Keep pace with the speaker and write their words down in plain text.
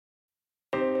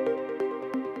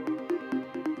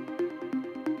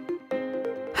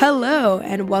Hello,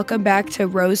 and welcome back to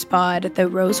Rosepod, the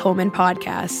Rose-Hulman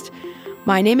podcast.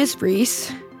 My name is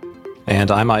Reese.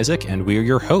 And I'm Isaac, and we are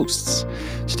your hosts.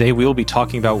 Today we will be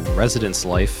talking about residence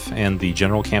life and the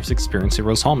general campus experience at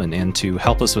Rose-Hulman. And to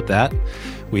help us with that,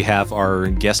 we have our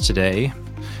guest today,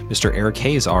 Mr. Eric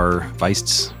Hayes, our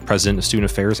Vice President of Student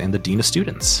Affairs and the Dean of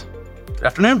Students. Good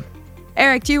afternoon.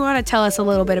 Eric, do you want to tell us a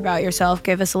little bit about yourself?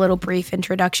 Give us a little brief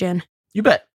introduction. You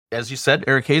bet. As you said,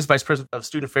 Eric Hayes, Vice President of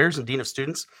Student Affairs and Dean of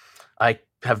Students. I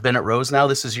have been at Rose now.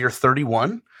 This is year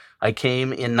 31. I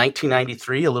came in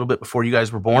 1993, a little bit before you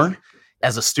guys were born,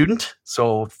 as a student.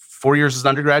 So 4 years as an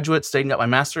undergraduate, stayed and got my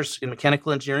master's in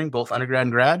mechanical engineering, both undergrad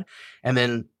and grad. And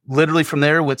then literally from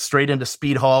there, went straight into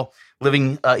Speed Hall,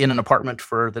 living in an apartment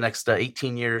for the next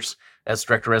 18 years as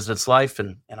Director of Residence Life.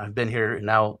 And I've been here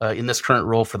now in this current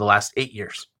role for the last 8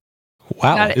 years.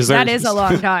 Wow. That is a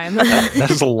long time. That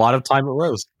is a lot of time at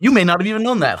Rose. You may not have even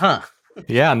known that, huh?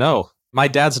 Yeah, no. My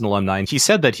dad's an alumni, and he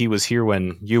said that he was here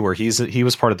when you were. He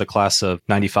was part of the class of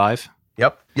 95.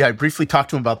 Yep. Yeah, I briefly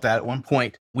talked to him about that. At one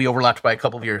point, we overlapped by a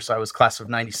couple of years. So I was class of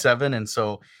 97. And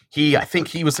so I think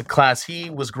he was he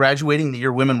was graduating the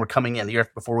year women were coming in, the year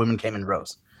before women came in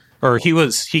Rose. Or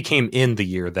he came in the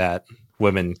year that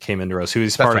women came into Rose. He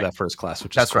was part of that first class,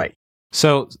 which is That's cool. right.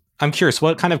 So I'm curious,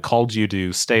 what kind of called you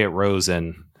to stay at Rose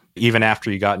and even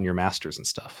after you got in your master's and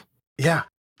stuff? Yeah.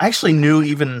 I actually knew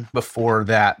even before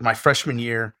that, my freshman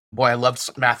year, boy, I loved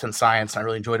math and science. And I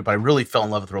really enjoyed it, but I really fell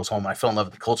in love with Rose-Hulman. I fell in love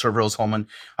with the culture of Rose-Hulman.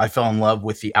 I fell in love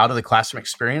with the out-of-the-classroom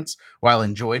experience. While I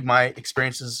enjoyed my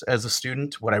experiences as a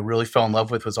student, what I really fell in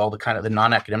love with was all the kind of the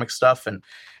non-academic stuff. And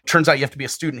it turns out you have to be a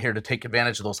student here to take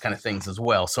advantage of those kind of things as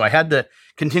well. So I had to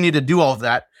continue to do all of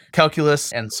that,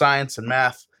 calculus and science and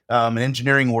math and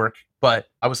engineering work. But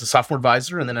I was a sophomore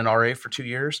advisor and then an RA for 2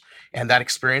 years. And that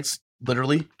experience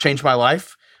literally changed my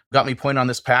life, got me pointed on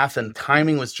this path, and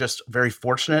timing was just very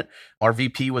fortunate. Our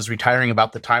VP was retiring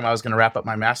about the time I was going to wrap up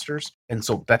my master's. And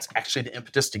so that's actually the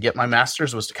impetus to get my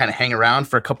master's, was to kind of hang around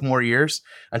for a couple more years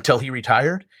until he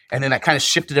retired. And then that kind of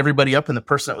shifted everybody up, and the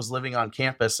person that was living on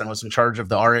campus and was in charge of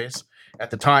the RAs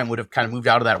at the time would have kind of moved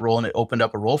out of that role, and it opened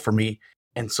up a role for me.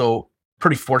 And so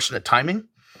pretty fortunate timing,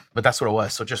 but that's what it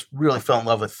was. So just really fell in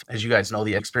love with, as you guys know,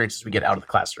 the experiences we get out of the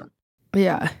classroom.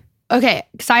 Yeah. Okay,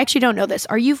 because I actually don't know this.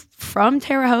 Are you from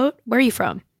Terre Haute? Where are you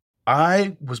from?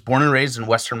 I was born and raised in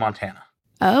Western Montana.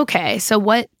 Okay, so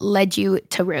what led you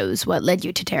to Rose? What led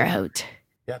you to Terre Haute?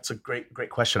 Yeah, it's a great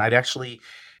question. I'd actually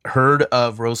heard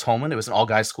of Rose-Hulman. It was an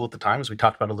all-guys school at the time, as we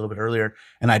talked about a little bit earlier.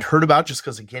 And I'd heard about, just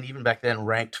because, again, even back then,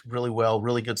 ranked really well,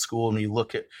 really good school. And you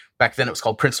look at, back then it was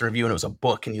called Princeton Review, and it was a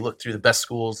book, and you look through the best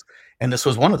schools, and this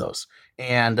was one of those.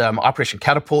 And Operation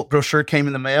Catapult brochure came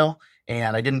in the mail,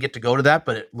 and I didn't get to go to that,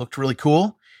 but it looked really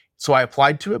cool. So I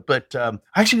applied to it, but I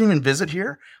actually didn't even visit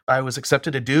here. I was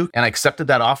accepted to Duke, and I accepted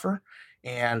that offer.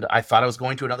 And I thought I was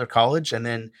going to another college, and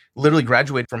then literally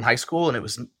graduated from high school. And it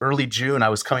was early June. I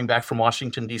was coming back from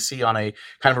Washington, D.C. on a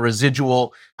kind of a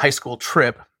residual high school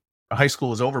trip. High school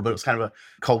was over, but it was kind of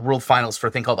called World Finals for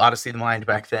a thing called Odyssey of the Mind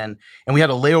back then. And we had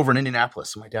a layover in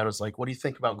Indianapolis. And my dad was like, "What do you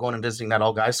think about going and visiting that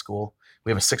all-guys school?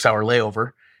 We have a 6-hour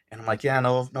layover." And I'm like, "Yeah,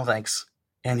 no, thanks."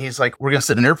 And he's like, "We're going to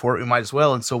sit in an airport. We might as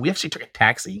well." And so we actually took a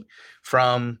taxi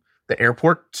from the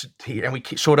airport to here, and we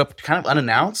showed up kind of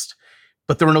unannounced.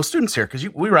 But there were no students here because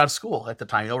we were out of school at the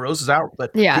time. Rose is out.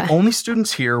 But Yeah. The only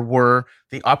students here were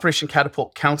the Operation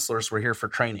Catapult counselors were here for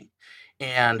training.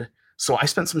 And so I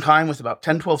spent some time with about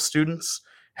 10, 12 students,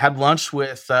 had lunch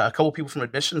with a couple people from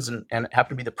admissions, and it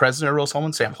happened to be the president of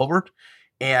Rose-Hulman, Sam Hulbert.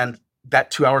 And that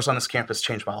 2 hours on this campus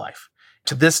changed my life.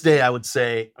 To this day, I would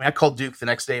say, I called Duke the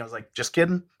next day. I was like, "Just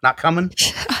kidding, not coming."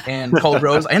 And called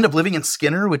Rose. I ended up living in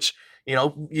Skinner, which, you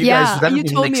guys, that you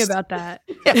told me about that.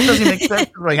 Yeah, it doesn't make sense.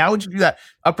 Like, how would you do that?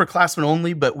 Upperclassmen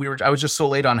only, but I was just so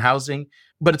late on housing.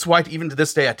 But it's why even to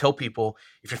this day, I tell people,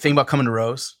 if you're thinking about coming to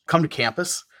Rose, come to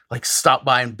campus, like stop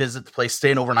by and visit the place, stay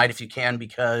in overnight if you can,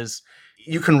 because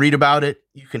you can read about it,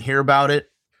 you can hear about it,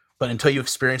 but until you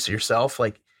experience it yourself,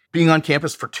 like being on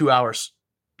campus for 2 hours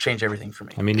changed everything for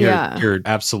me. I mean, you're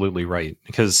absolutely right.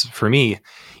 Because for me,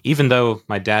 even though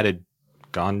my dad had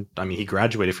he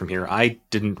graduated from here, I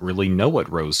didn't really know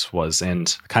what Rose was.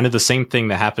 And kind of the same thing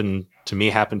that happened to me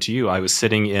happened to you. I was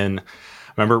sitting in, I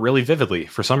remember it really vividly.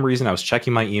 For some reason, I was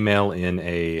checking my email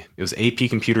it was AP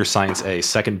Computer Science A,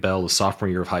 second bell of sophomore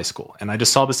year of high school. And I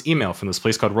just saw this email from this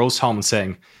place called Rose-Hulman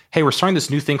saying, "Hey, we're starting this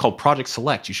new thing called Project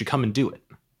Select. You should come and do it."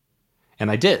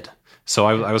 And I did. So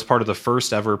I was part of the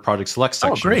first ever Project Select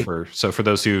section. Oh, great. For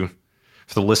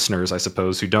the listeners, I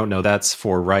suppose, who don't know, that's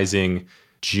for rising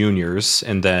juniors,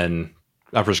 and then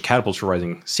Operation Catapult for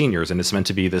rising seniors. And it's meant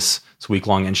to be this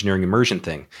week-long engineering immersion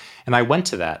thing. And I went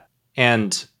to that.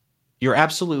 And You're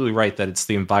absolutely right that it's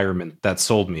the environment that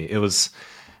sold me. It was,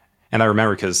 and I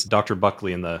remember because Dr.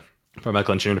 Buckley in the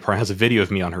biomedical engineering department has a video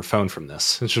of me on her phone from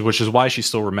this, which is why she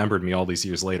still remembered me all these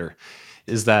years later,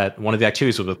 is that one of the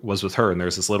activities was with her. And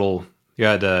there's this little, you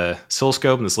had a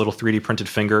oscilloscope and this little 3D printed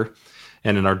finger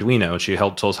and an Arduino. And she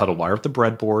told us how to wire up the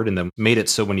breadboard and then made it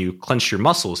so when you clenched your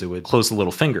muscles, it would close the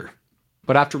little finger.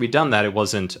 But after we'd done that, it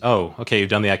wasn't, oh, okay, you've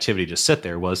done the activity, just sit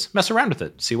there. It was mess around with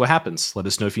it, see what happens. Let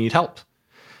us know if you need help.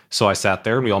 So I sat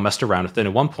there and we all messed around with it. And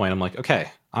at one point, I'm like,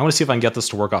 okay, I want to see if I can get this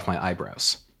to work off my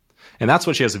eyebrows. And that's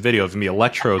what she has a video of me,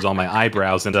 electrodes on my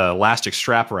eyebrows and an elastic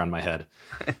strap around my head.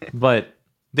 But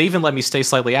they even let me stay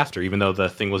slightly after, even though the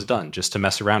thing was done, just to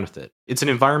mess around with it. It's an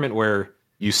environment where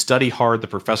you study hard, the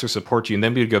professor supports you, and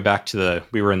then we would go back to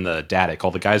we were in the DADIC,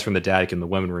 all the guys were in the DADIC and the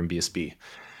women were in BSB.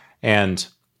 And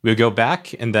we would go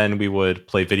back and then we would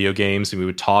play video games and we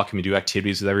would talk and we do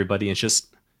activities with everybody. It's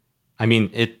just,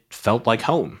 it felt like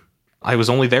home. I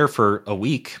was only there for a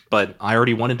week, but I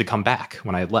already wanted to come back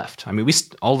when I had left.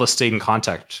 All of us stayed in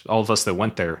contact. All of us that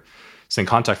went there stayed in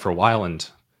contact for a while, and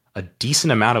a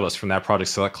decent amount of us from that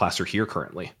Project Select class are here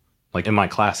currently, like in my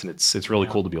class, and it's really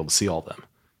cool to be able to see all of them.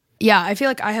 Yeah, I feel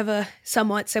like I have a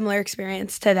somewhat similar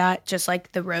experience to that, just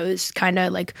like the Rose kind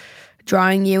of like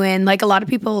drawing you in. Like a lot of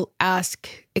people ask,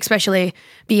 especially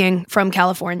being from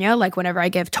California, like whenever I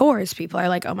give tours, people are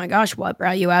like, oh my gosh, what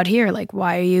brought you out here? Like,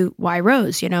 why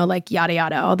Rose? Like yada,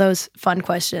 yada, all those fun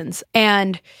questions.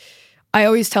 And I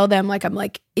always tell them,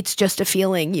 it's just a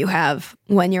feeling you have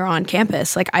when you're on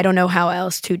campus. Like, I don't know how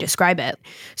else to describe it.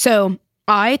 So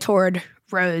I toured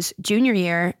Rose junior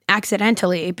year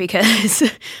accidentally because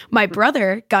my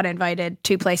brother got invited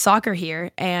to play soccer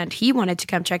here and he wanted to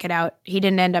come check it out. He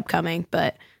didn't end up coming,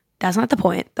 but that's not the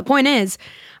point. The point is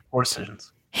poor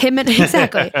decisions. He had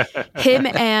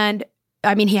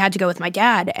to go with my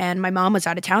dad, and my mom was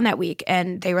out of town that week,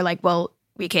 and they were like, well,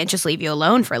 we can't just leave you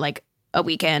alone for like a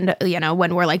weekend,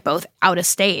 when we're like both out of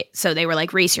state. So they were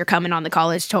like, Reese, you're coming on the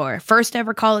college tour. First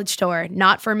ever college tour.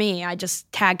 Not for me. I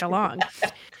just tagged along.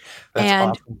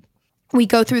 And awesome. We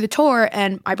go through the tour,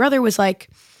 and my brother was like,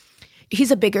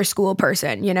 he's a bigger school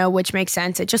person, which makes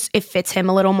sense. It fits him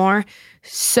a little more.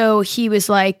 So he was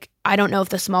like, I don't know if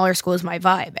the smaller school is my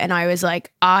vibe. And I was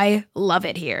like, I love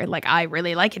it here. Like, I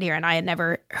really like it here. And I had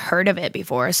never heard of it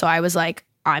before. So I was like,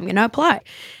 I'm going to apply.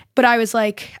 But I was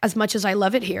like, as much as I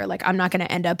love it here, like, I'm not going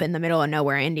to end up in the middle of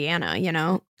nowhere,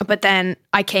 Indiana, But then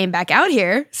I came back out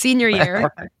here senior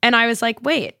year and I was like,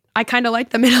 wait, I kind of like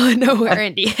the middle of nowhere,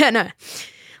 Indiana.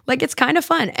 Like, it's kind of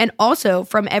fun. And also,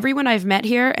 from everyone I've met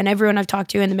here and everyone I've talked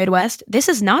to in the Midwest, this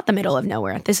is not the middle of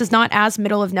nowhere. This is not as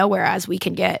middle of nowhere as we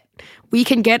can get. We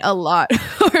can get a lot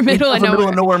or middle of nowhere. Middle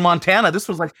of nowhere, Montana. This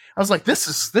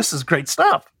is great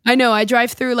stuff. I know. I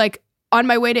drive through, like, on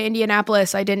my way to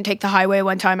Indianapolis, I didn't take the highway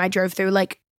one time. I drove through,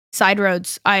 like, side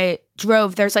roads.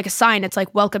 There's like a sign. It's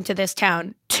like, welcome to this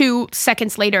town. 2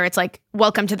 seconds later, it's like,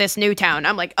 welcome to this new town.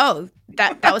 I'm like, oh,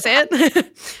 that was it?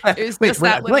 What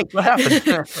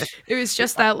happened? It was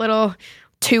just that little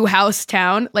 2-house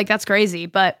town. Like, that's crazy.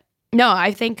 But no,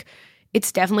 I think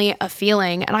it's definitely a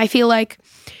feeling. And I feel like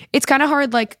it's kind of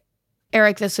hard. Like,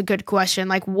 Eric, that's a good question.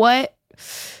 Like,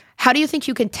 how do you think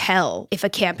you can tell if a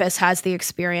campus has the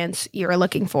experience you're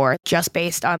looking for just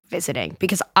based on visiting?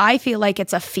 Because I feel like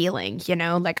it's a feeling,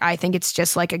 like, I think it's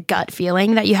just like a gut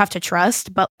feeling that you have to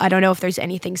trust, but I don't know if there's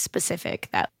anything specific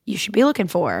that you should be looking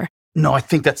for. No, I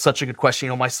think that's such a good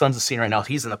question. My son's a senior right now.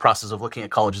 He's in the process of looking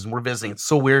at colleges and we're visiting. It's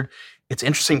so weird. It's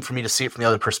interesting for me to see it from the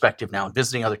other perspective now,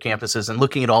 visiting other campuses and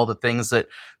looking at all the things that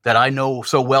I know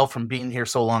so well from being here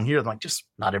so long here. I'm like, just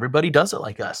not everybody does it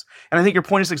like us. And I think your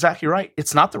point is exactly right.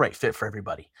 It's not the right fit for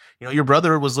everybody. Your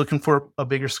brother was looking for a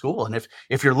bigger school. And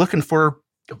if you're looking for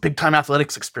a big time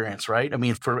athletics experience, right?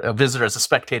 For a visitor as a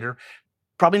spectator,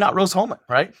 probably not Rose-Hulman,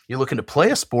 right? You're looking to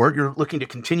play a sport. You're looking to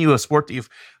continue a sport that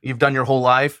you've done your whole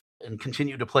life and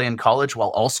continue to play in college while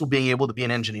also being able to be an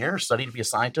engineer, study to be a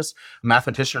scientist, a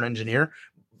mathematician, or an engineer.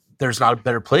 There's not a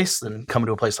better place than coming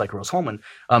to a place like Rose-Hulman.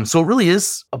 So it really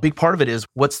is a big part of it is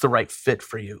what's the right fit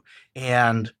for you.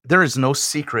 And there is no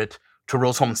secret to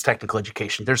Rose-Hulman's technical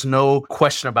education. There's no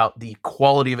question about the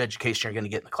quality of education you're going to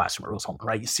get in the classroom at Rose-Hulman,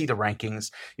 right? You see the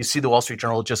rankings, you see the Wall Street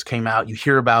Journal just came out, you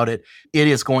hear about it. It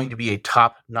is going to be a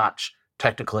top-notch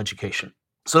technical education.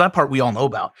 So that part we all know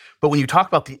about. But when you talk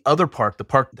about the other part, the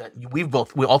part that we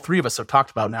all three of us have talked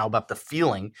about now about the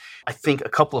feeling, I think a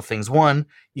couple of things. One,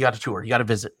 you got to tour, you got to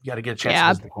visit, you got to get a chance to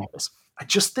visit the campus. I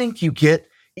just think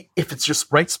if it's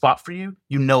just right spot for you,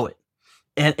 you know it.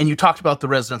 And you talked about the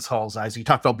residence halls, Isaac. You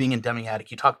talked about being in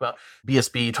Deming-Attic. You talked about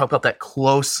BSB. You talked about that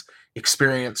close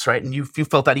experience, right? And you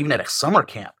felt that even at a summer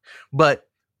camp. But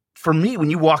for me, when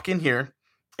you walk in here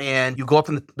and you go up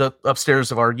in the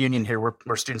upstairs of our union here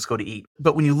where students go to eat.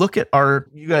 But when you look at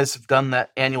you guys have done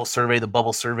that annual survey, the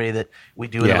bubble survey that we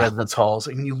do in the residence halls.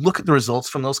 And when you look at the results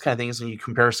from those kind of things and you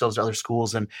compare ourselves to other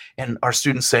schools and our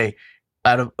students say,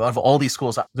 out of all these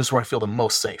schools, this is where I feel the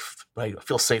most safe. Right? I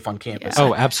feel safe on campus.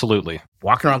 Oh, absolutely.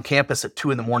 Walking around campus at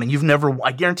 2 a.m,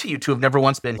 I guarantee you two have never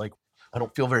once been like, I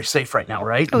don't feel very safe right now,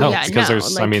 right? Oh, No, yeah, it's because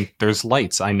no, there's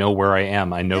lights. I know where I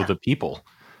am. I know the people.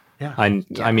 Yeah.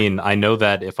 I mean, I know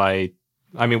that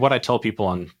what I tell people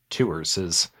on tours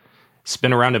is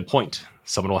spin around and point.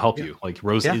 Someone will help you. Like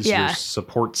Rose is your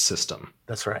support system.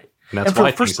 That's right. And that's for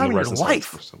why the first time in your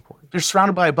life, so important. You're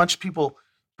surrounded by a bunch of people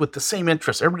with the same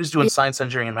interests. Everybody's doing science,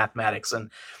 engineering, and mathematics. And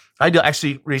I do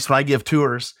actually, Reese, when I give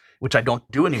tours, which I don't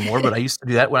do anymore, but I used to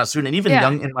do that when I was a student. And even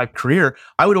young in my career,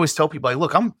 I would always tell people, like,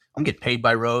 look, I'm getting paid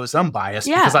by Rose. I'm biased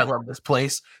because I love this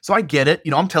place. So I get it.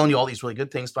 I'm telling you all these really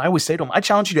good things, but I always say to them, I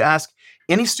challenge you to ask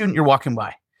any student you're walking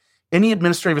by, any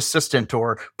administrative assistant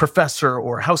or professor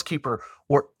or housekeeper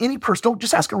or any person, don't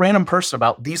just ask a random person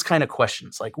about these kind of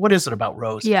questions. Like, what is it about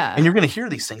Rose? Yeah. And you're going to hear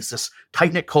these things, this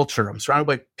tight-knit culture. I'm surrounded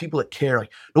by people that care.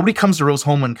 Like, nobody comes to Rose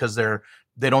Holman because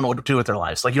they don't know what to do with their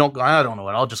lives. Like, I don't know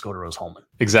what, I'll just go to Rose Holman.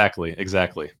 Exactly.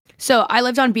 So I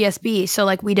lived on BSB. So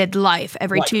like we did life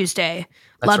every Tuesday,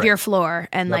 love your floor.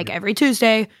 And like every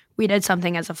Tuesday we did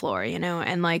something as a floor,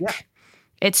 and like,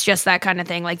 it's just that kind of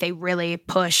thing. Like they really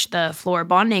push the floor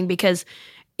bonding because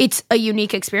it's a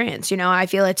unique experience. I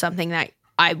feel it's something that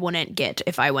I wouldn't get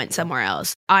if I went somewhere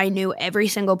else. I knew every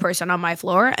single person on my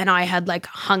floor and I had like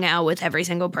hung out with every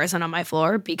single person on my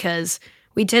floor because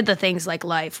we did the things like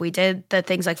life. We did the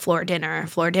things like floor dinner at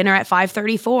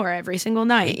 5:34 every single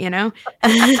night,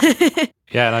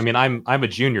 Yeah, and I mean, I'm a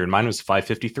junior, and mine was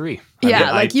 5:53.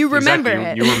 You remember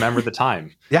it. You remember the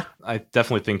time. Yeah, I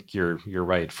definitely think you're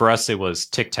right. For us, it was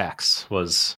Tic Tacs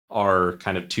was our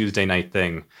kind of Tuesday night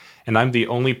thing, and I'm the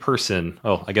only person.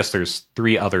 Oh, I guess there's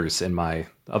 3 others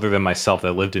other than myself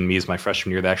that lived in Mies my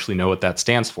freshman year that actually know what that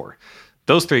stands for.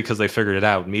 Those 3 because they figured it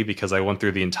out. Me because I went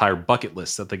through the entire bucket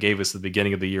list that they gave us at the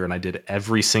beginning of the year, and I did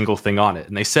every single thing on it.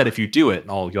 And they said, if you do it,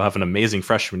 you'll have an amazing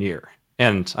freshman year.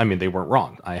 And I mean, they weren't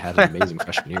wrong. I had an amazing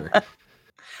freshman year.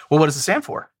 Well, what does it stand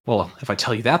for? Well, if I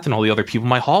tell you that, then all the other people in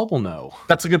my hall will know.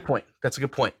 That's a good point.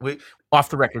 We off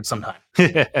the record sometime.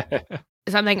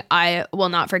 Something I will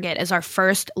not forget is our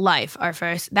first life.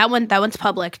 That one's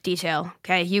public detail.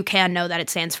 Okay. You can know that it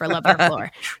stands for love your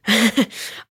floor.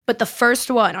 But the first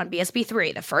one on BSB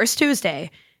 3, the first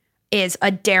Tuesday, is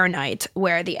a dare night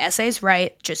where the essays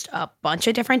write just a bunch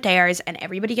of different dares and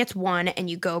everybody gets one and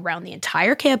you go around the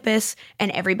entire campus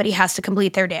and everybody has to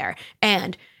complete their dare.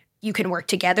 And you can work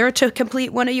together to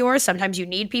complete one of yours. Sometimes you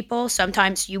need people.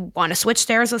 Sometimes you want to switch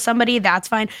dares with somebody. That's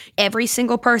fine. Every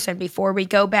single person before we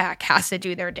go back has to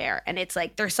do their dare. And it's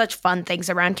like, there's such fun things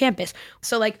around campus.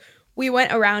 So like we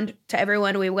went around to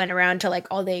everyone. We went around to like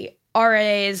all the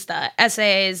RAs, the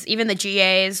SAs, even the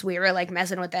GAs. We were like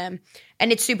messing with them.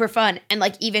 And it's super fun. And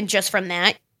like even just from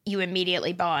that, you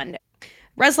immediately bond.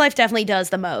 Res Life definitely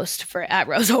does the most at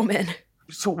Rose Holman.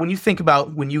 So when you think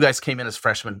about when you guys came in as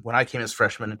freshmen, when I came as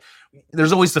freshmen,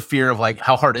 there's always the fear of like,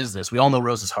 how hard is this? We all know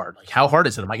Rose is hard. Like, how hard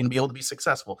is it? Am I going to be able to be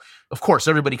successful? Of course,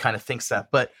 everybody kind of thinks that.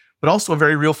 But also a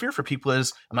very real fear for people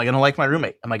is, am I going to like my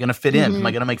roommate? Am I going to fit in? Am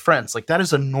I going to make friends? Like that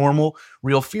is a normal,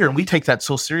 real fear. And we take that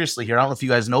so seriously here. I don't know if you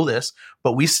guys know this,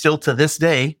 but we still to this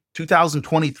day,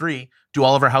 2023, do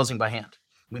all of our housing by hand.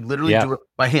 We literally do it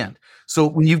by hand. So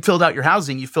when you filled out your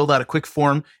housing, you filled out a quick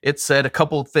form. It said a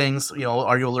couple of things,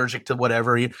 are you allergic to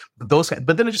whatever?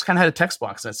 But then it just kind of had a text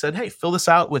box and it said, hey, fill this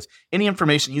out with any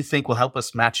information you think will help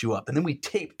us match you up. And then we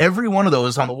tape every one of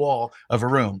those on the wall of a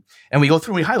room. And we go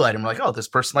through and we highlight them. We're like, oh, this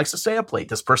person likes to stay up late.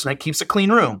 This person keeps a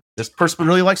clean room. This person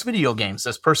really likes video games.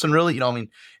 This person really,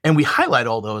 and we highlight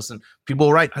all those. And people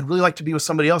will write, I'd really like to be with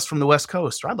somebody else from the West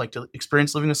Coast, or I'd like to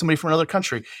experience living with somebody from another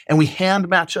country. And we hand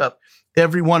match up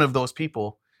every one of those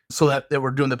people so that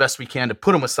we're doing the best we can to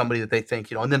put them with somebody that they think,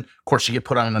 and then of course you get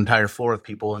put on an entire floor with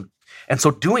people. And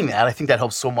so doing that, I think that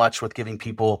helps so much with giving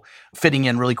people fitting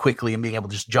in really quickly and being able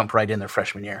to just jump right in their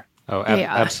freshman year. Oh,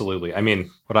 absolutely. I mean,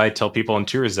 what I tell people on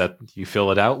tour is that you fill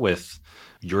it out with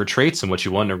your traits and what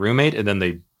you want in a roommate, and then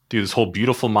they do this whole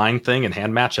beautiful mind thing and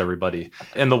hand match everybody.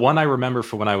 And the one I remember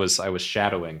for when I was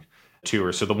shadowing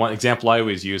tour. So the one example I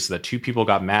always use is that 2 people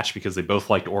got matched because they both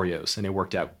liked Oreos, and it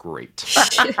worked out great.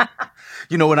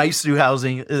 When I used to do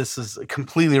housing, this is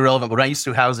completely irrelevant, but when I used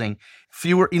to do housing,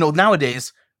 fewer,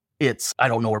 nowadays it's, I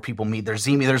don't know where people meet. There's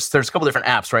Zeme, there's a couple different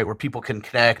apps, right, where people can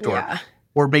connect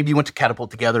or maybe you went to Catapult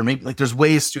together. Maybe like there's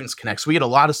ways students connect. So we get a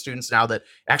lot of students now that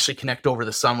actually connect over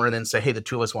the summer and then say, hey, the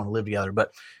 2 of us want to live together.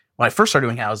 But when I first started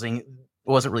doing housing, it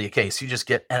wasn't really a case. You just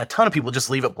get, and a ton of people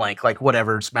just leave it blank, like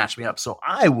whatever, just match me up. So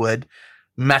I would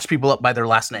match people up by their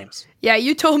last names. Yeah,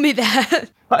 you told me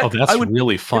that. Oh, that's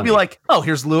really It'd funny. be like, oh,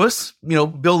 here's Lewis,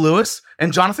 Bill Lewis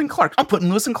and Jonathan Clark. I'm putting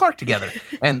Lewis and Clark together.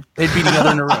 And they'd be together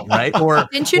in a room, right? Or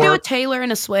didn't you do a Taylor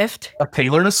and a Swift? A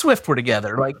Taylor and a Swift were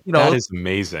together. Like, that is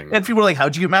amazing. And people were like,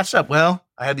 how'd you get matched up? Well,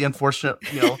 I had the unfortunate,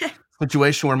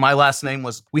 situation where my last name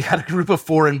was, we had a group of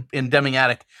 4 in Deming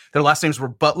Attic. Their last names were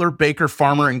Butler, Baker,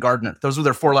 Farmer, and Gardner. Those were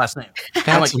their 4 last names.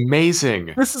 That's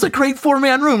amazing. This is a great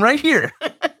 4-man room right here.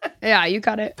 Yeah, you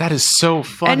got it. That is so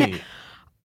funny. And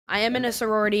I am in a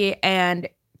sorority, and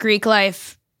Greek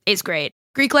life is great.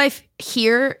 Greek life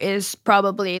here is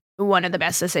probably one of the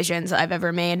best decisions I've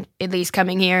ever made, at least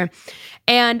coming here.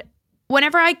 And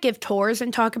whenever I give tours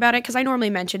and talk about it, because I normally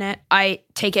mention it, I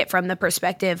take it from the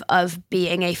perspective of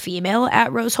being a female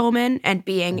at Rose-Hulman and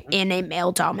being in a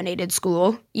male-dominated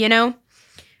school,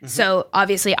 So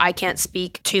obviously I can't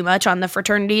speak too much on the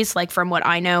fraternities. Like from what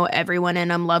I know, everyone in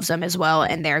them loves them as well,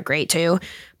 and they're great too.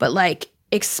 But like,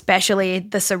 especially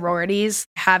the sororities,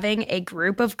 having a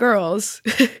group of girls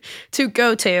to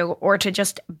go to or to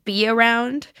just be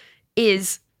around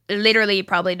is literally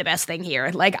probably the best thing here.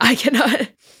 Like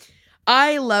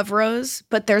I love Rose,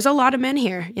 but there's a lot of men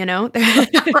here, I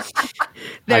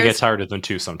get tired of them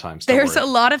too sometimes. There's a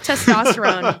lot of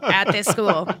testosterone at this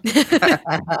school.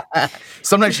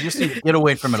 Sometimes you just need to get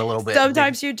away from it a little bit.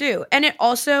 Sometimes you do. And it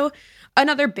also,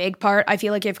 another big part, I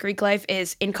feel like, if Greek life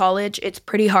is in college, it's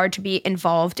pretty hard to be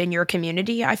involved in your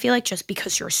community. I feel like just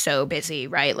because you're so busy,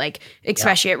 right? Like,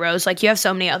 especially at Rose, like you have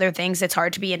so many other things. It's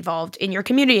hard to be involved in your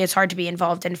community. It's hard to be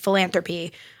involved in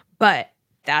philanthropy. But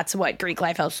that's what Greek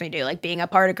life helps me do. Like being a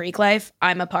part of Greek life,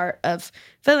 I'm a part of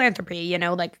philanthropy,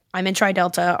 like I'm in Tri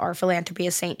Delta. Our philanthropy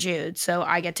is St. Jude. So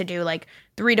I get to do like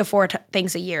 3 to 4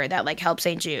 things a year that like help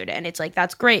St. Jude. And it's like,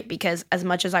 that's great, because as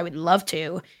much as I would love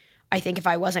to, I think if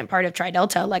I wasn't part of Tri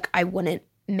Delta, like I wouldn't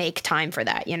make time for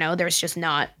that. There's just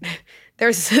not,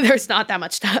 there's not that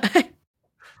much time.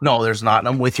 No, there's not. And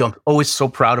I'm with you. I'm always so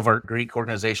proud of our Greek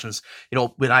organizations.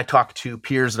 When I talk to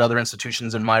peers at other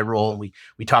institutions in my role, and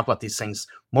we talk about these things,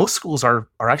 most schools are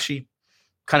actually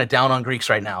kind of down on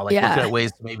Greeks right now, like looking at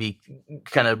ways to maybe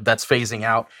kind of that's phasing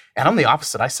out. And I'm the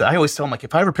opposite. I always tell them, like,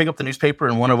 if I ever pick up the newspaper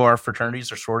and one of our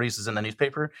fraternities or sororities is in the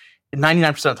newspaper, 99%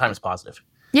 of the time it's positive.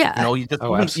 Yeah.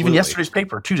 Even yesterday's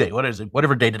paper, Tuesday, what is it?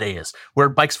 Whatever day today is, we're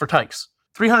Bikes for Tykes.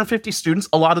 350 students,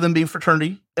 a lot of them being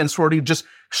fraternity and sorority, just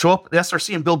show up at the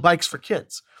SRC and build bikes for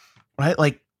kids, right?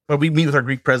 Like, we meet with our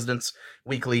Greek presidents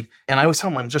weekly, and I always tell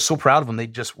them I'm just so proud of them. They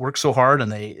just work so hard, and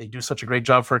they do such a great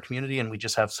job for our community, and we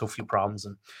just have so few problems.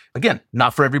 And again,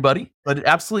 not for everybody, but it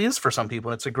absolutely is for some people,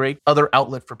 and it's a great other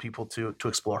outlet for people to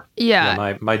explore.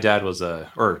 Yeah. My dad is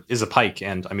a Pike,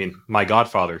 and I mean, my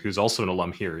godfather, who's also an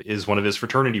alum here, is one of his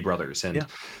fraternity brothers, and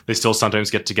they still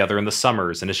sometimes get together in the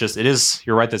summers, and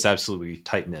you're right, that's absolutely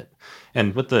tight-knit.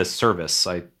 And with the service,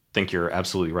 I think you're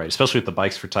absolutely right, especially with the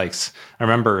Bikes for Tykes. I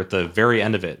remember at the very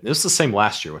end of it was the same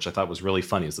last year, which I thought was really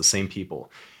funny. It was the same people.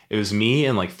 It was me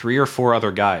and like 3 or 4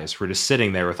 other guys who were just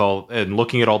sitting there and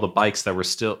looking at all the bikes that were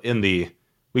still in the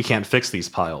we can't fix these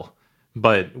pile.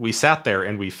 But we sat there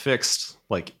and we fixed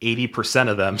like 80%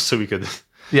 of them so we could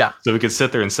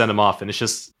sit there and send them off. And it's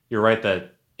just, you're right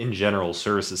that in general,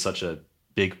 service is such a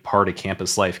big part of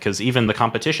campus life, because even the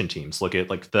competition teams, look at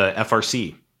like the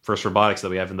FRC, First Robotics, that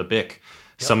we have in the BIC.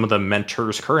 Some of the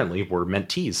mentors currently were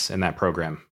mentees in that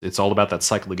program. It's all about that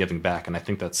cycle of giving back. And I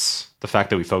think that's the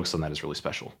fact that we focus on that is really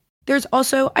special. There's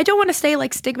also, I don't want to say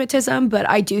like stigmatism, but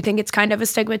I do think it's kind of a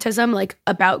stigmatism like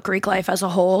about Greek life as a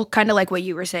whole, kind of like what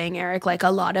you were saying, Eric. Like a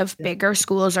lot of bigger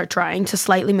schools are trying to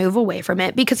slightly move away from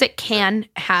it because it can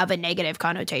have a negative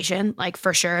connotation, like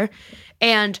for sure.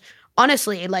 And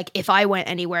honestly, like if I went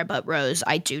anywhere but Rose,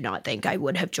 I do not think I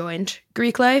would have joined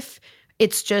Greek life.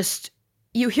 It's just,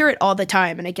 you hear it all the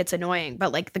time and it gets annoying,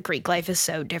 but like the Greek life is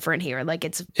so different here. Like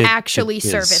it's actually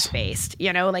service based,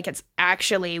 like it's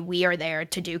actually, we are there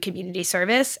to do community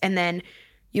service. And then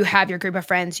you have your group of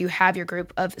friends, you have your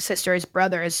group of sisters,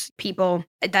 brothers, people.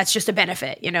 That's just a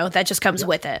benefit, that just comes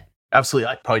with it. Absolutely.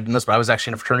 I probably didn't know this, but I was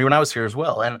actually in a fraternity when I was here as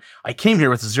well. And I came here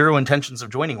with zero intentions of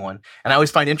joining one. And I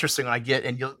always find interesting when I get,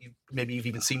 and maybe you've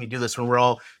even seen me do this when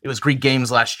it was Greek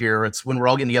Games last year. It's when we're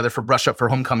all getting together for brush up for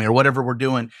homecoming or whatever we're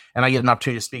doing. And I get an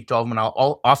opportunity to speak to all of them. And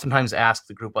I'll oftentimes ask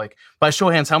the group, like, by show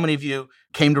of hands, how many of you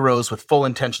came to Rose with full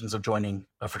intentions of joining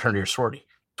a fraternity or sorority?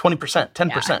 20%,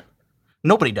 10%. Yeah.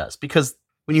 Nobody does, because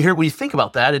when you think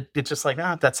about that, it's just like,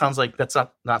 that sounds like that's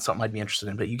not something I'd be interested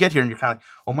in. But you get here and you're kind of like,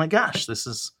 oh my gosh, this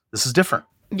is different.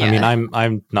 Yeah. I mean,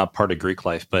 I'm not part of Greek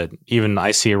life, but even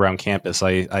I see around campus,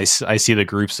 I see the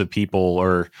groups of people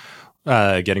or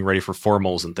getting ready for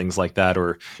formals and things like that,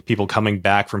 or people coming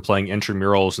back from playing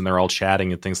intramurals and they're all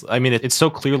chatting and things. I mean, it's so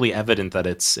clearly evident that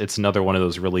it's another one of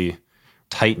those really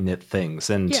tight knit things.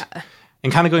 And Yeah.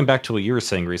 and kind of going back to what you were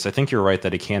saying, Reese, I think you're right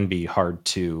that it can be hard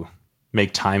to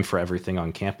make time for everything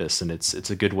on campus, and it's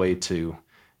a good way to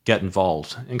get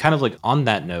involved. And kind of like on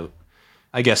that note,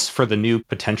 I guess for the new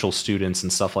potential students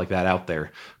and stuff like that out there,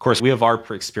 of course, we have our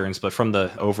experience, but from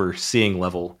the overseeing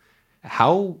level,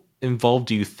 how involved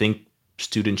do you think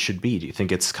students should be? Do you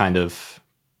think it's kind of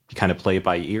you kind of play it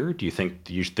by ear? Do you think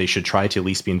they should try to at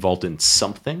least be involved in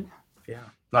something? Yeah.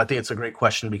 No, I think it's a great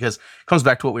question because it comes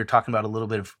back to what we were talking about a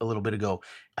little bit ago.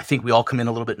 I think we all come in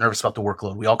a little bit nervous about the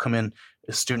workload. We all come in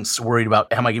as students worried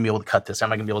about, am I going to be able to cut this?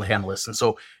 Am I going to be able to handle this? And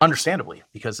so understandably,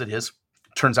 because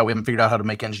turns out we haven't figured out how to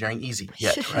make engineering easy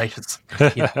yet, right?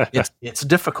 It's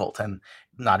difficult and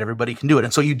not everybody can do it.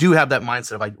 And so you do have that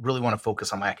mindset of, I really want to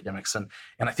focus on my academics. And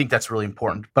I think that's really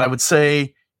important. But I would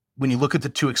say when you look at the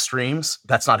two extremes,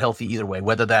 that's not healthy either way.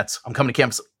 Whether that's, I'm coming to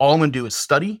campus, all I'm going to do is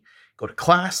study, go to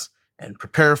class, and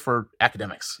prepare for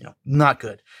academics, not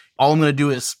good. All I'm going to do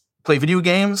is play video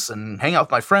games and hang out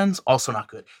with my friends, also not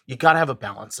good. You got to have a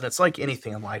balance. And it's like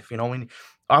anything in life,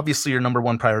 obviously your number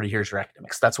one priority here is your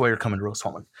academics. That's why you're coming to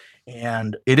Rose-Hulman.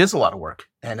 And it is a lot of work.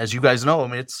 And as you guys know,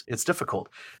 it's difficult,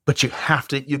 but you have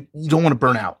to, you don't want to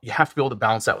burn out. You have to be able to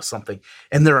balance that with something.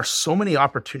 And there are so many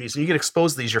opportunities, and you get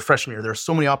exposed to these your freshman year. There are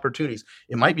so many opportunities.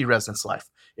 It might be residence life.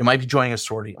 It might be joining a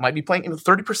sorority. It might be playing.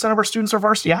 30% of our students are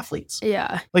varsity athletes.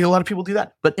 Yeah. Like a lot of people do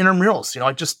that. But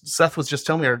intramurals, Seth was just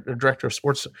telling me, our director of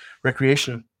sports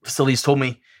recreation facilities told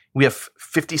me we have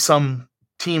 50 some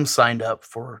teams signed up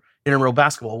for intramural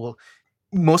basketball. Well,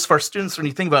 most of our students, when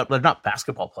you think about it, they're not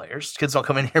basketball players. Kids don't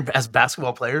come in here as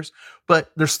basketball players,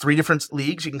 but there's 3 different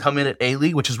leagues. You can come in at A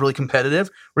League, which is really competitive,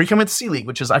 or you come in at C League,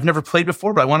 which is I've never played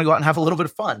before, but I want to go out and have a little bit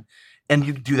of fun. And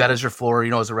you do that as your floor,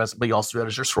 as a resident, but you also do that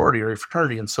as your sorority or your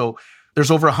fraternity. And so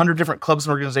there's over 100 different clubs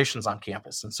and organizations on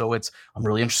campus. And so I'm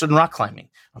really interested in rock climbing.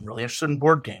 I'm really interested in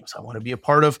board games. I want to be a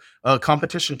part of a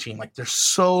competition team. Like there's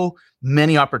so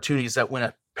many opportunities that when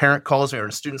a parent calls me or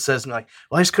a student says to me, like,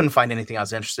 well, I just couldn't find anything I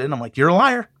was interested in. I'm like, you're a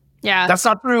liar. Yeah. That's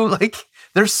not true. Like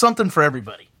there's something for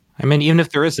everybody. I mean, even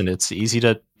if there isn't, it's easy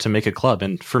to make a club.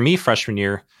 And for me, freshman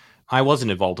year, I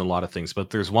wasn't involved in a lot of things,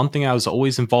 but there's one thing I was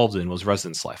always involved in was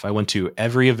residence life. I went to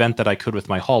every event that I could with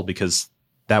my hall because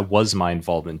that was my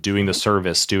involvement, doing the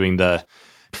service, doing the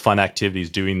fun activities,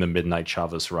 doing the midnight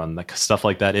Chavez run, like stuff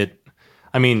like that.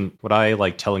 What I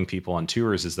like telling people on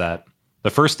tours is that the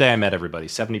first day I met everybody,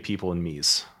 70 people in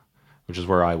Mies, which is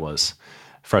where I was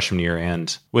freshman year.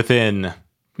 And within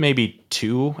maybe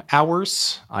 2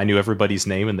 hours, I knew everybody's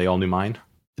name and they all knew mine.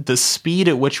 The speed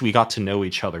at which we got to know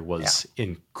each other was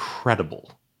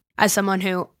incredible. As someone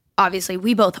who, obviously,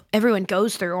 everyone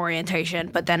goes through orientation,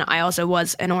 but then I also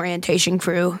was an orientation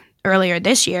crew earlier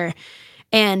this year.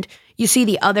 And you see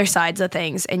the other sides of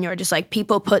things, and you're just like,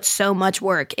 people put so much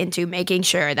work into making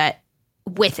sure that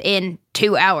within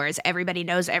 2 hours, everybody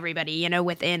knows everybody,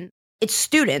 it's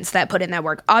students that put in that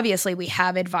work. Obviously, we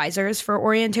have advisors for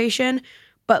orientation,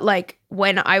 but like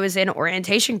when I was in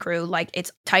orientation crew, like it's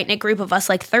a tight-knit group of us,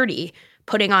 like 30,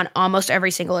 putting on almost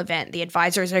every single event. The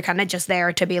advisors are kind of just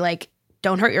there to be like,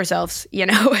 don't hurt yourselves,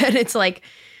 and it's like,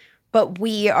 but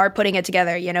we are putting it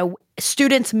together,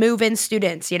 students move in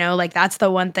students, like that's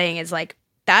the one thing is like,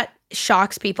 that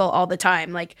shocks people all the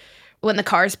time. Like when the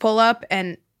cars pull up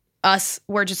and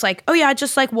we're just like, oh yeah,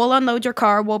 just like we'll unload your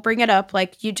car, we'll bring it up.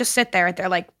 Like you just sit there. They're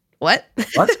like, what?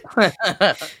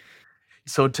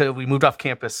 So we moved off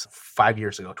campus 5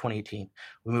 years ago, 2018.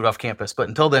 We moved off campus, but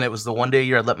until then, it was the one day a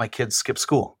year I'd let my kids skip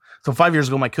school. So 5 years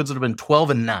ago, my kids would have been 12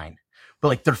 and 9. But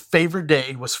like their favorite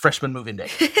day was freshman move-in day.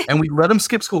 And we let them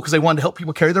skip school because they wanted to help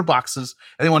people carry their boxes.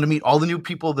 And they wanted to meet all the new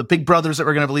people, the big brothers that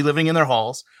were going to be living in their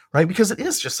halls, right? Because it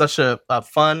is just such a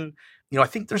fun, I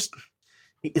think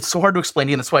it's so hard to explain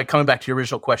to you. And that's why coming back to your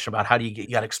original question about how do you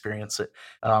got to experience it.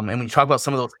 And when you talk about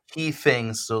some of those key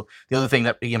things, so the other thing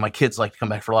that, again, my kids like to come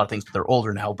back for a lot of things, but they're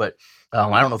older now. But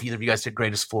I don't know if either of you guys did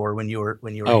Greatest Floor when you were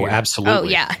Oh, here. absolutely. Oh,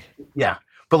 yeah. Yeah.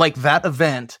 But like that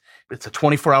event, it's a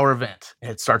 24-hour event.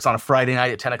 And it starts on a Friday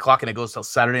night at 10 o'clock and it goes till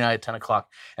Saturday night at 10 o'clock.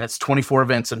 And it's 24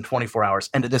 events in 24 hours.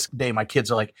 And to this day, my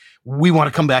kids are like, we want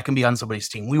to come back and be on somebody's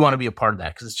team. We want to be a part of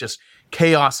that because it's just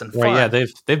chaos and fun. Right, yeah,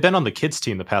 they've been on the kids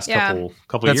team the past couple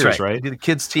That's years, right? right? They do the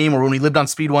kids team, or when we lived on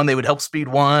Speed 1, they would help Speed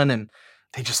 1. And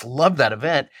they just loved that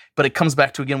event. But it comes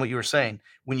back to, again, what you were saying.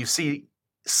 When you see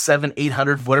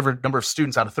 800, whatever number of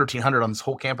students out of 1,300 on this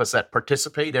whole campus that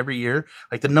participate every year.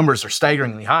 Like the numbers are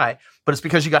staggeringly high, but it's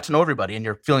because you got to know everybody and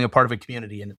you're feeling a part of a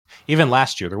community. And even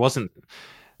last year,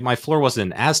 my floor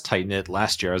wasn't as tight knit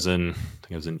last year. I think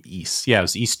it was in East. Yeah, it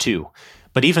was East 2.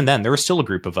 But even then, there was still a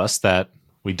group of us that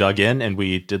we dug in and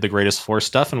we did the greatest floor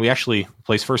stuff, and we actually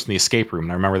placed first in the escape room.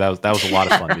 And I remember that was a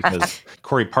lot of fun because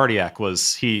Corey Pardiak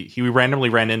we randomly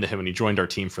ran into him and he joined our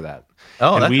team for that.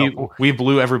 Oh, and that's helpful. we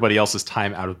blew everybody else's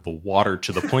time out of the water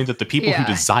to the point that the people who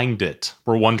designed it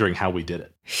were wondering how we did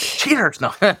it. Cheaters, no.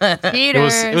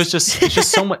 Cheaters. It's just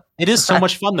so much. It is so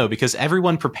much fun though, because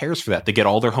everyone prepares for that. They get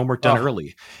all their homework done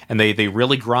early, and they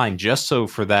really grind just so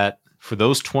for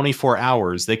those 24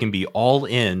 hours they can be all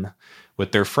in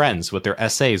with their friends, with their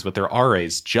essays, with their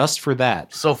RAs, just for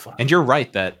that. So fun. And you're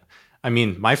right that, I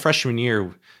mean, my freshman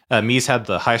year, Mies had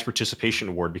the highest participation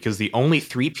award because the only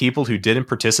 3 people who didn't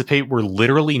participate were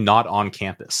literally not on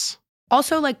campus.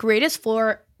 Also, like, greatest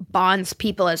floor bonds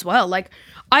people as well. Like,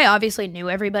 I obviously knew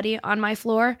everybody on my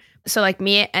floor. So, like,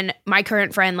 me and my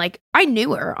current friend, like, I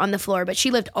knew her on the floor, but she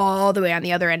lived all the way on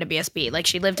the other end of BSB. Like,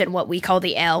 she lived in what we call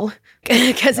the L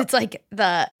because it's, like,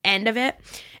 the end of it.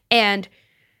 And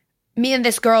me and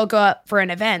this girl go up for an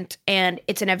event, and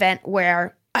it's an event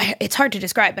where it's hard to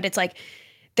describe, but it's like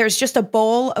there's just a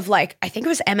bowl of, like, I think it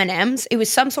was M&Ms. It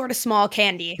was some sort of small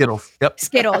candy. Skittles. Yep.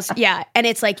 Skittles, yeah. And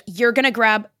it's like you're going to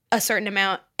grab a certain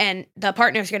amount and the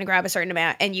partner's going to grab a certain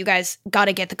amount, and you guys got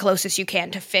to get the closest you can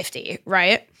to 50,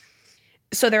 right?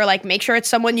 So they're like, make sure it's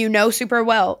someone you know super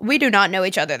well. We do not know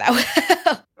each other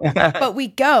that well. But we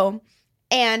go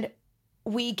and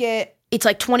we get, it's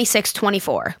like 26,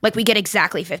 24. Like we get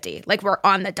exactly 50. Like we're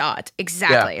on the dot.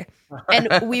 Exactly. Yeah.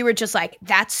 And we were just like,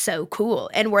 that's so cool.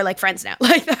 And we're like friends now.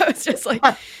 Like that was just like.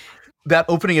 That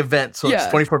opening event. So it's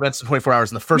 24 events in 24 hours.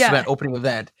 And the first opening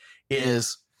event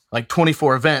is like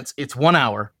 24 events. It's 1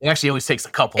 hour. It actually always takes a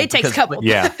couple. It takes a couple.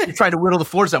 Yeah. You try to whittle the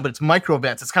floors down, but it's micro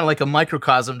events. It's kind of like a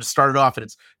microcosm to start it off. And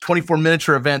it's 24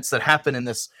 miniature events that happen in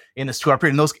this 2-hour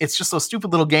period. And it's just those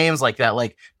stupid little games like that,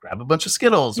 like grab a bunch of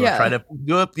Skittles or try to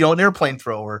do an airplane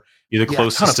throw or you're the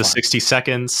closest to 60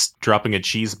 seconds, dropping a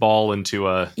cheese ball into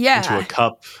a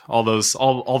cup, all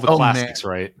the classics,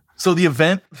 right? So the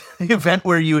event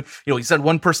where you said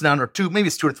one person down or two, maybe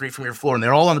it's 2 or 3 from your floor, and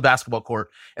they're all on the basketball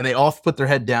court, and they all put their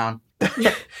head down.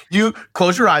 You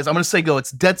close your eyes. I'm going to say go.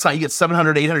 It's dead silent. You get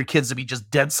 700, 800 kids to be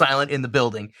just dead silent in the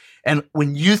building. And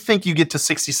when you think you get to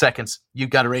 60 seconds,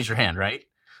 you've got to raise your hand, right?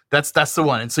 That's the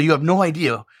one. And so you have no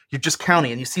idea. You're just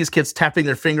counting, and you see these kids tapping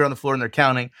their finger on the floor, and they're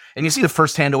counting. And you see the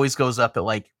first hand always goes up at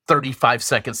like 35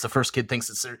 seconds. The first kid thinks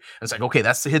it's like, okay,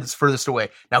 that's the kid that's furthest away.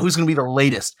 Now who's going to be the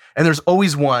latest? And there's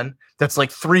always one that's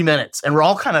like 3 minutes, and we're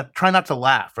all kind of trying not to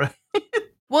laugh, right?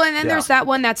 Well, and then there's that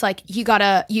one that's like,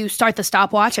 you start the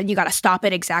stopwatch and you got to stop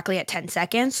it exactly at 10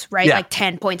 seconds, right? Yeah. Like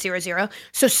 10.00.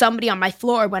 So somebody on my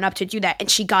floor went up to do that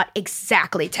and she got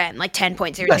exactly 10, like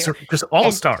 10.00. That's just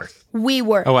all-star. We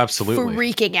were absolutely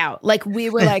freaking out. Like we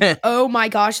were like, oh my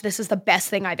gosh, this is the best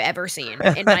thing I've ever seen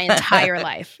in my entire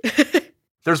life.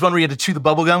 There's one where you had to chew the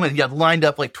bubble gum and you had lined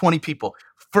up like 20 people.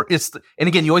 And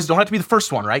again, you always don't have to be the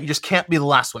first one, right? You just can't be the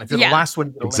last one. If you're the last one,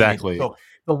 you get exactly. So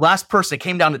the last person, it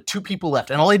came down to 2 people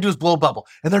left, and all they do is blow a bubble.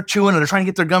 And they're chewing, and they're trying to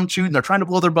get their gum chewed, and they're trying to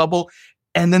blow their bubble,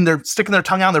 and then they're sticking their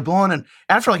tongue out, and they're blowing. And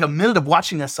after like a minute of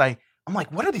watching this, I'm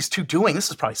like, what are these 2 doing? This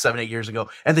is probably 7-8 years ago.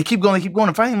 And they keep going.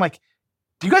 And finally, I'm like,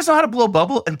 do you guys know how to blow a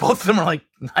bubble? And both of them are like,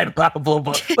 I don't know how to blow a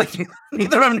bubble. Like,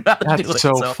 neither of them know how to do it. That's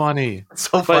so funny. It's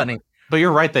so funny. But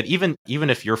you're right that even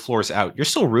if your floor's out, you're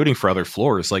still rooting for other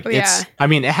floors. Like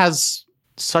it has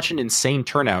such an insane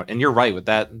turnout. And you're right with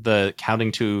that, the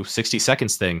counting to 60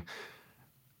 seconds thing.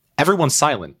 Everyone's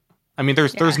silent. I mean,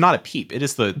 there's not a peep. It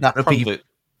is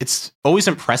it's always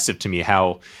impressive to me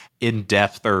how in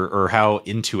depth or how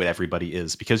into it everybody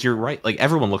is, because you're right. Like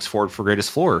everyone looks forward for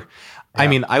greatest floor. Yeah. I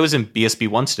mean, I was in BSB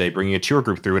 1 today bringing a tour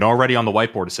group through, and already on the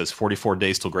whiteboard it says 44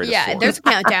 days till greatest floor. Yeah, there's a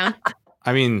countdown.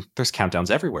 I mean, there's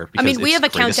countdowns everywhere. I mean, we have a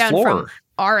countdown from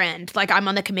our end. Like I'm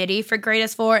on the committee for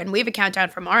greatest floor, and we have a countdown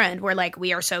from our end. We're like,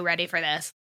 we are so ready for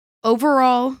this.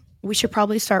 Overall, we should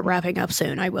probably start wrapping up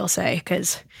soon, I will say,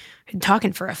 because I've been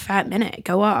talking for a fat minute.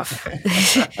 Go off.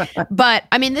 But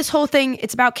I mean, this whole thing,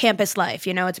 it's about campus life,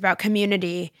 it's about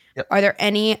community. Yep. Are there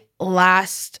any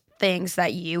last things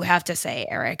that you have to say,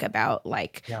 Eric, about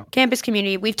campus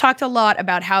community? We've talked a lot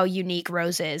about how unique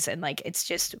Rose is, and it's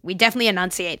just, we definitely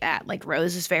enunciate that. Like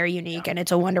Rose is very unique and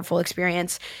it's a wonderful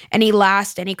experience. Any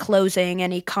closing,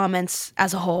 any comments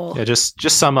as a whole? Yeah, just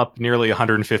sum up nearly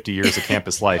 150 years of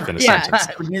campus life in a sentence.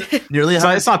 Nearly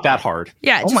it's not that hard.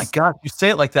 Yeah. Oh my God, you say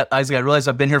it like that, Isaac. I realize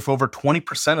I've been here for over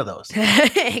 20% of those.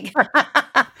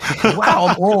 Wow,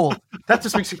 I'm old. That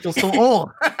just makes me feel so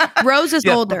old. Rose is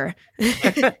Yeah. older.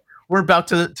 We're about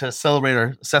to celebrate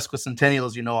our sesquicentennial,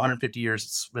 as you know, 150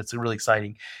 years. It's really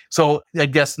exciting. So I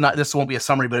guess this won't be a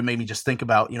summary, but it made me just think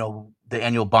about, the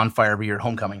annual bonfire every year at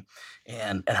homecoming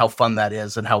and how fun that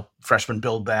is and how freshmen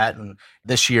build that. And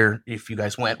this year, if you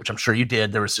guys went, which I'm sure you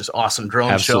did, there was just awesome drone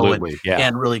Absolutely, show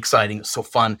and really exciting. It's so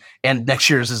fun. And next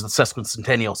year's is the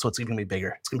sesquicentennial, so it's going to be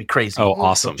bigger. It's going to be crazy. Oh,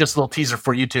 awesome. So just a little teaser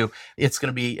for you two. It's going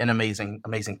to be an amazing,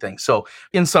 amazing thing. So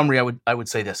in summary, I would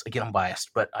say this. Again, I'm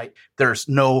biased, but there's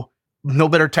no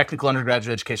better technical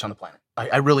undergraduate education on the planet.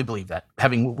 I really believe that.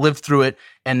 Having lived through it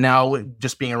and now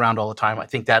just being around all the time, I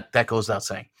think that goes without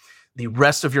saying. The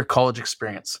rest of your college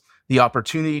experience, the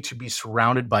opportunity to be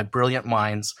surrounded by brilliant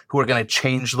minds who are going to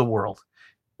change the world,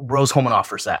 Rose-Hulman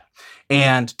offers that.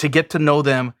 And to get to know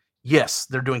them, yes,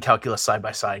 they're doing calculus side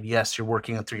by side. Yes, you're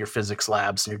working through your physics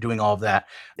labs and you're doing all of that.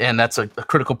 And that's a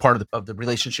critical part of the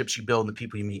relationships you build and the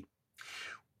people you meet.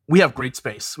 We have great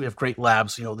space. We have great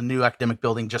labs. The new academic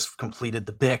building just completed,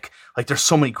 the BIC. Like, there's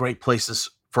so many great places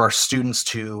for our students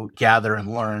to gather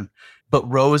and learn. But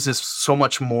Rose is so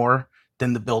much more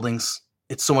than the buildings.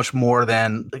 It's so much more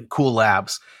than the cool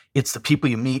labs. It's the people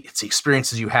you meet. It's the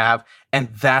experiences you have. And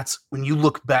that's when you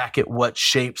look back at what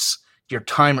shapes your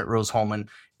time at Rose-Hulman.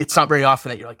 It's not very often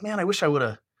that you're like, man, I wish I would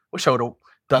have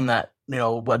done that.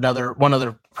 One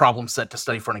other problem set to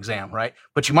study for an exam, right?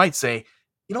 But you might say,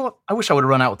 you know what, I wish I would have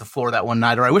run out with the floor that one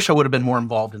night, or I wish I would have been more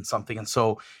involved in something. And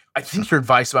so I think your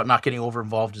advice about not getting over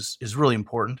involved is really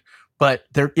important, but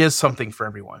there is something for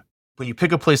everyone. When you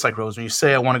pick a place like Rose, when you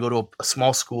say, I want to go to a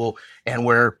small school and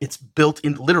where it's built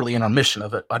in literally in our mission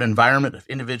of an environment of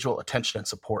individual attention and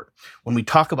support. When we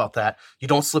talk about that, you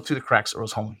don't slip through the cracks at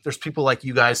Rose-Hulman. There's people like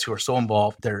you guys who are so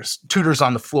involved. There's tutors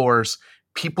on the floors.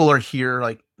 People are here.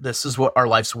 Like, this is what our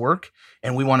life's work.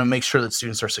 And we want to make sure that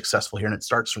students are successful here. And it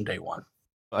starts from day one.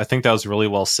 I think that was really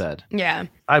well said. Yeah.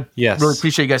 I Yes. really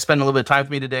appreciate you guys spending a little bit of time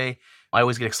with me today. I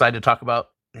always get excited to talk about,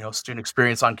 student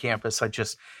experience on campus.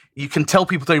 You can tell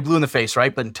people till you're blue in the face,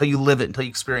 right? But until you live it, until you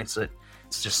experience it,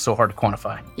 it's just so hard to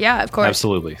quantify. Yeah, of course.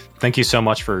 Absolutely. Thank you so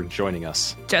much for joining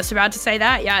us. Just about to say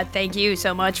that. Yeah, thank you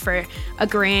so much for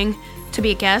agreeing to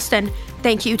be a guest. And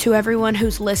thank you to everyone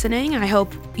who's listening. I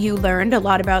hope you learned a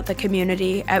lot about the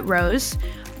community at Rose.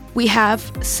 We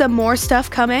have some more stuff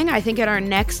coming. I think in our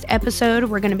next episode,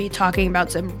 we're going to be talking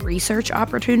about some research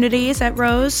opportunities at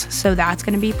Rose. So that's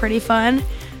going to be pretty fun.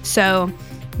 So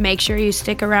make sure you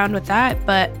stick around with that.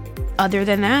 But other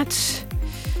than that,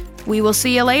 we will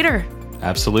see you later.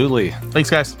 Absolutely. Thanks,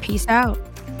 guys. Peace out.